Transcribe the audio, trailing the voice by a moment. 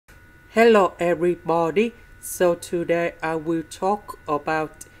Hello everybody, so today I will talk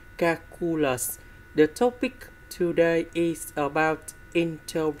about calculus. The topic today is about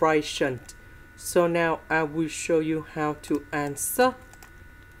integration. So now I will show you how to answer.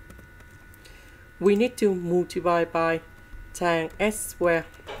 We need to multiply by tan s squared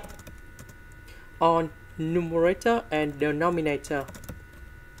on numerator and denominator.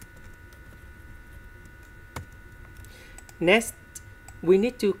 Next, we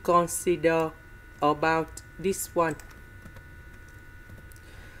need to consider about this one.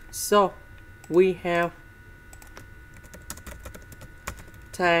 So we have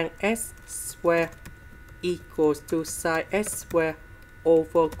tan s squared equals to sin s squared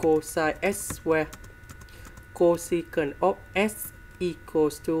over cosine s squared. Cosecant of s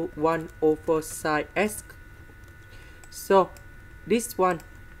equals to 1 over sin s. So this one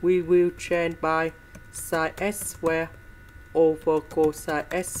we will change by sin s squared over cosine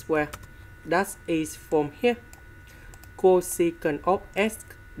s squared. That is from here. Cosecant of s,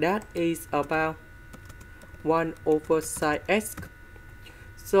 that is about 1 over sin s.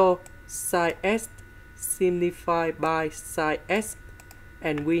 So sin s simplified by sin s,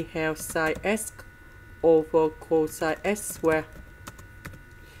 and we have sin s over cosine s squared.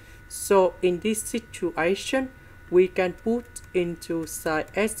 So in this situation, we can put into sin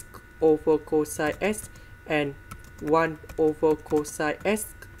s over cosine s and 1 over cosine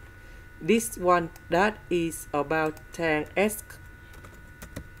s. This one, that is about tan s.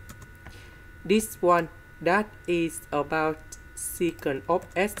 This one, that is about secant of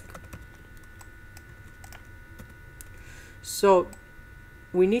s. So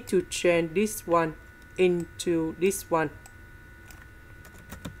we need to change this one into this one.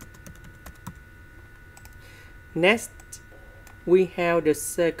 Next, we have the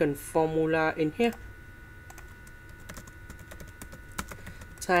second formula in here.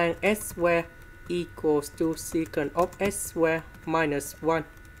 Tan s squared equals to secant of s squared minus 1.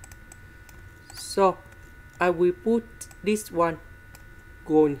 So I will put this one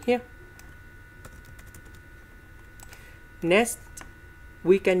go in here. Next,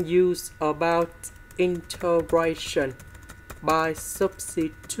 we can use about integration by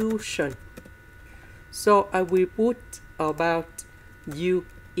substitution. So I will put about u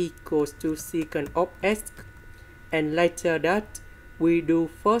equals to secant of s, and later that we do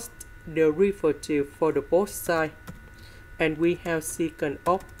first derivative for the both sides, and we have secant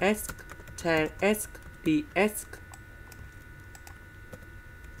of s tan s ds.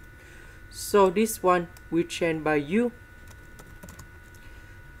 So this one we change by u.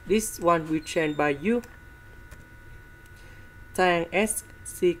 This one we change by u. Tan s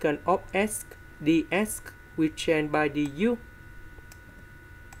secant of s ds we change by du.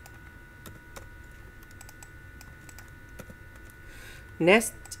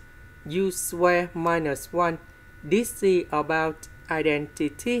 Next, u square minus 1. This is about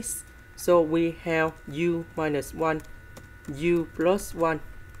identities. So we have u minus 1, u plus 1.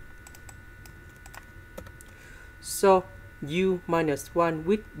 So u minus 1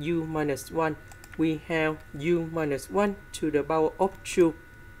 with u minus 1, we have u minus 1 to the power of 2.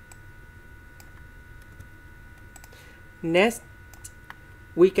 Next,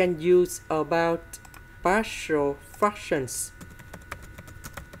 we can use about partial fractions.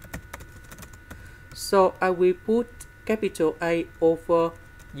 So I will put capital A over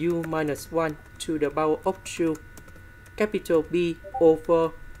u minus 1 to the power of 2, capital B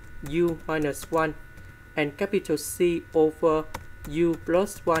over u minus 1, and capital C over u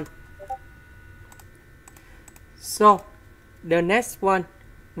plus 1. So the next one,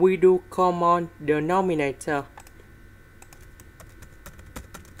 we do common denominator.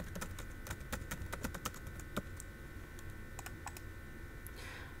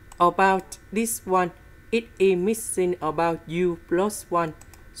 About this one, it is missing about u plus 1.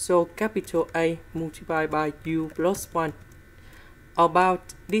 So capital A multiplied by u plus 1.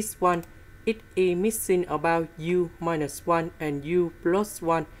 About this one, it is missing about u minus 1 and u plus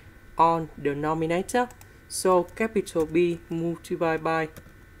 1 on denominator. So capital B multiplied by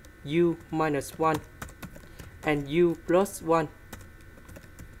u minus 1 and u plus 1.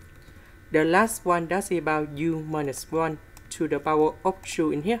 The last one, that's about u minus 1 to the power of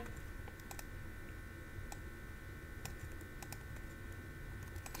 2 in here.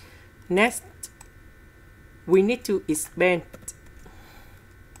 Next, we need to expand.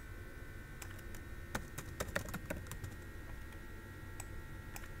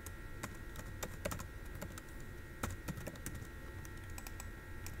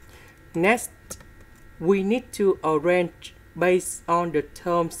 Next, we need to arrange based on the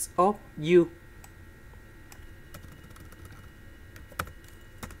terms of u.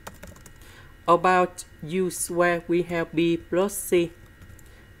 About u square, we have b plus c.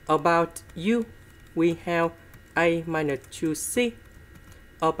 About u, we have a minus 2c.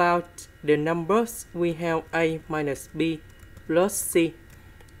 About the numbers, we have a minus b plus c.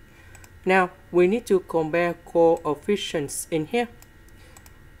 Now, we need to compare coefficients in here.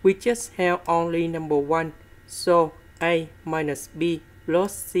 We just have only number 1, so a minus b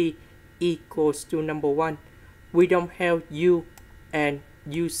plus c equals to number 1. We don't have u and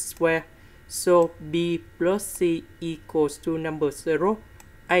u square, so b plus c equals to number 0.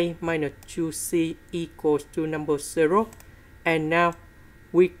 A minus 2c equals to number 0. And now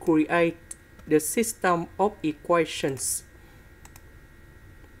we create the system of equations.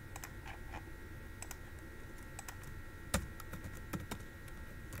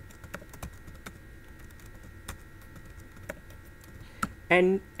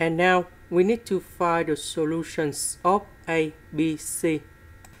 And now we need to find the solutions of A, B, C.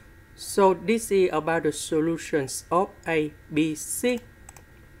 So this is about the solutions of A, B, C.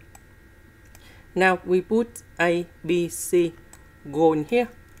 Now we put A, B, C go in here.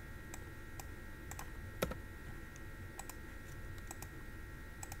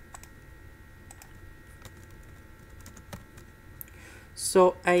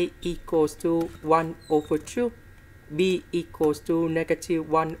 So A equals to 1 over 2. B equals to negative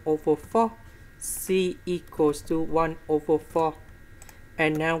 1 over 4. C equals to 1 over 4.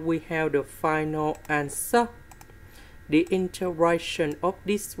 And now we have the final answer. The integration of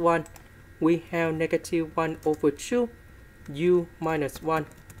this one, we have negative 1 over 2, u minus 1.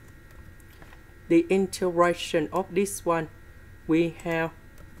 The integration of this one, we have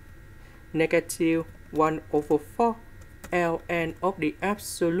negative 1 over 4, ln of the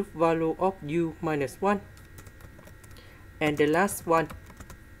absolute value of u minus 1. And the last one.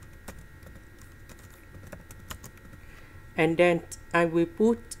 And then I will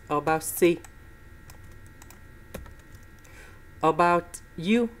put about C. About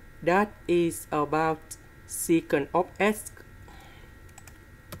u, that is about secant of s.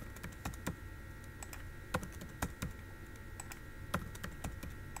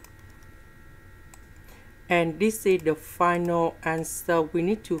 And this is the final answer we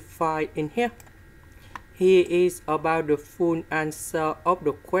need to find in here. Here is about the full answer of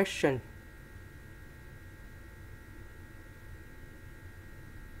the question.